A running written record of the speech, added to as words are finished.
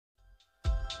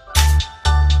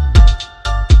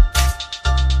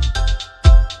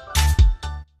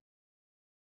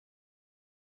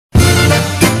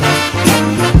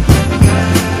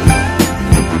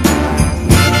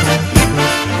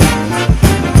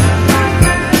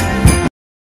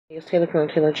It's Taylor from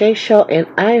Taylor J Show, and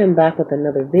I am back with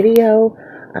another video.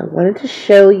 I wanted to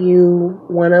show you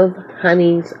one of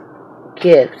Honey's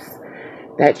gifts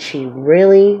that she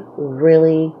really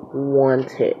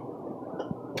wanted.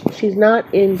 She's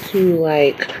not into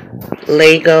like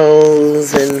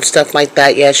Legos and stuff like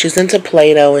that. Yeah, she's into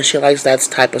Play-Doh and she likes that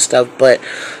type of stuff, but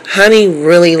Honey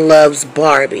really loves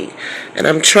Barbie, and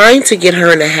I'm trying to get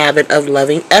her in the habit of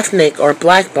loving ethnic or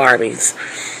black Barbies.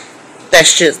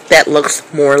 That looks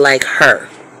more like her.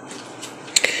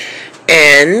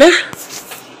 And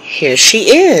here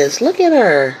she is. Look at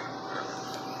her.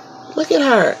 Look at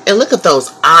her. And look at those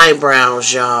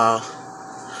eyebrows, y'all.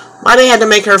 Why they had to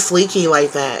make her fleeky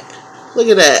like that? Look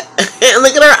at that. And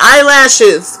look at her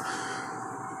eyelashes.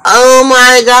 Oh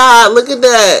my God. Look at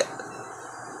that.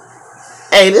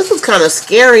 Hey, this was kind of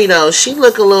scary though. She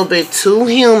looked a little bit too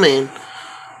human.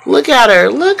 Look at her.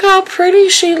 Look how pretty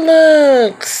she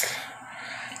looks.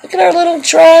 Look at her little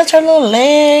dress, her little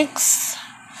legs.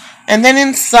 And then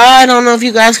inside, I don't know if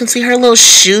you guys can see her little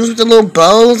shoes with the little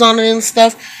bows on it and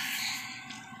stuff.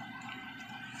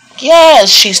 Yes,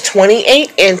 she's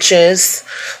 28 inches.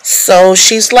 So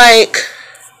she's like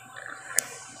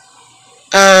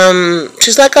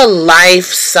a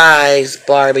life-size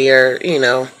Barbie, or, you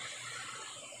know.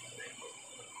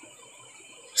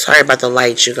 Sorry about the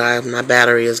lights, you guys. My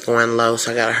battery is going low,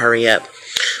 so I gotta hurry up.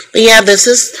 But yeah, this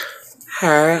is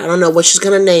her. I don't know what she's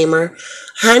gonna name her.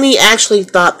 Honey actually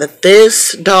thought that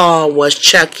this doll was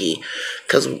Chucky,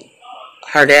 because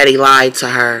her daddy lied to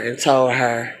her and told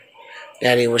her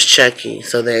that it was Chucky,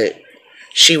 so that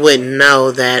she wouldn't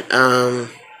know that that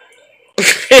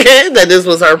this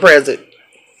was her present.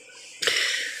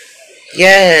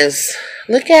 Yes,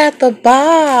 look at the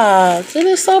box. It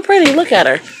is so pretty. Look at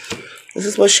her. This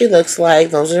is what she looks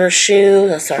like. Those are her shoes.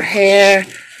 That's her hair.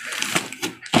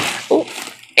 Ooh.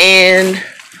 And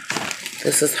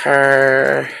this is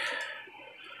her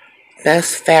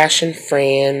best fashion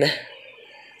friend,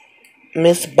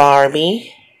 Miss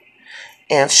Barbie.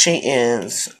 And she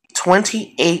is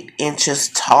 28 inches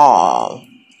tall.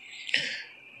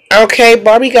 Okay,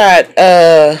 Barbie got,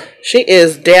 she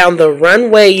is down the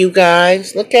runway, you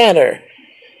guys. Look at her.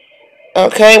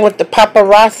 Okay, with the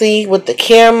paparazzi, with the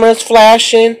cameras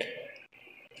flashing.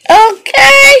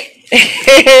 Okay.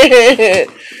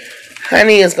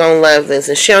 Honey is gonna love this,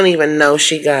 and she don't even know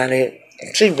she got it.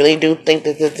 She really do think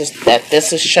that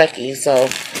this is Chucky, so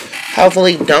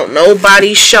hopefully don't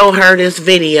nobody show her this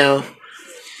video.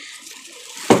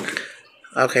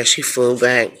 Okay, she flew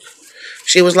back.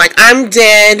 She was like, I'm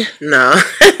dead. No.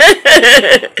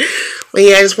 But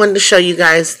yeah, I just wanted to show you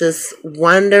guys this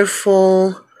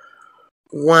wonderful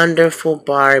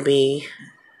Barbie.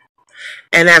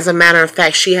 And as a matter of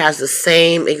fact, she has the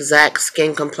same exact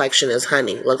skin complexion as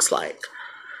Honey, looks like.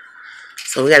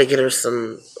 So we gotta get her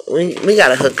some, we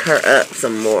gotta hook her up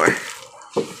some more.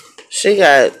 She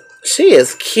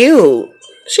is cute.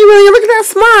 She really, look at that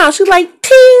smile. She's like,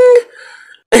 ting.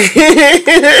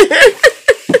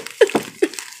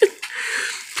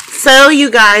 So you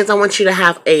guys, I want you to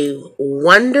have a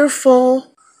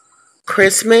wonderful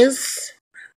Christmas.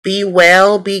 Be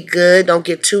well, be good, don't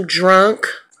get too drunk.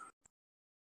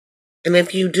 And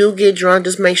if you do get drunk,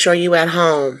 just make sure you at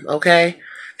home, okay?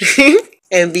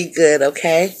 And be good,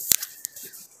 okay?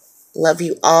 Love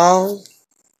you all.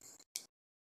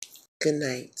 Good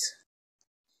night.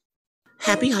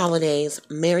 Happy holidays,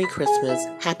 Merry Christmas,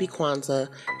 Happy Kwanzaa,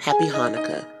 Happy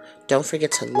Hanukkah. Don't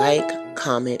forget to like,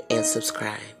 comment, and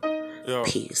subscribe.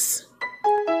 Peace.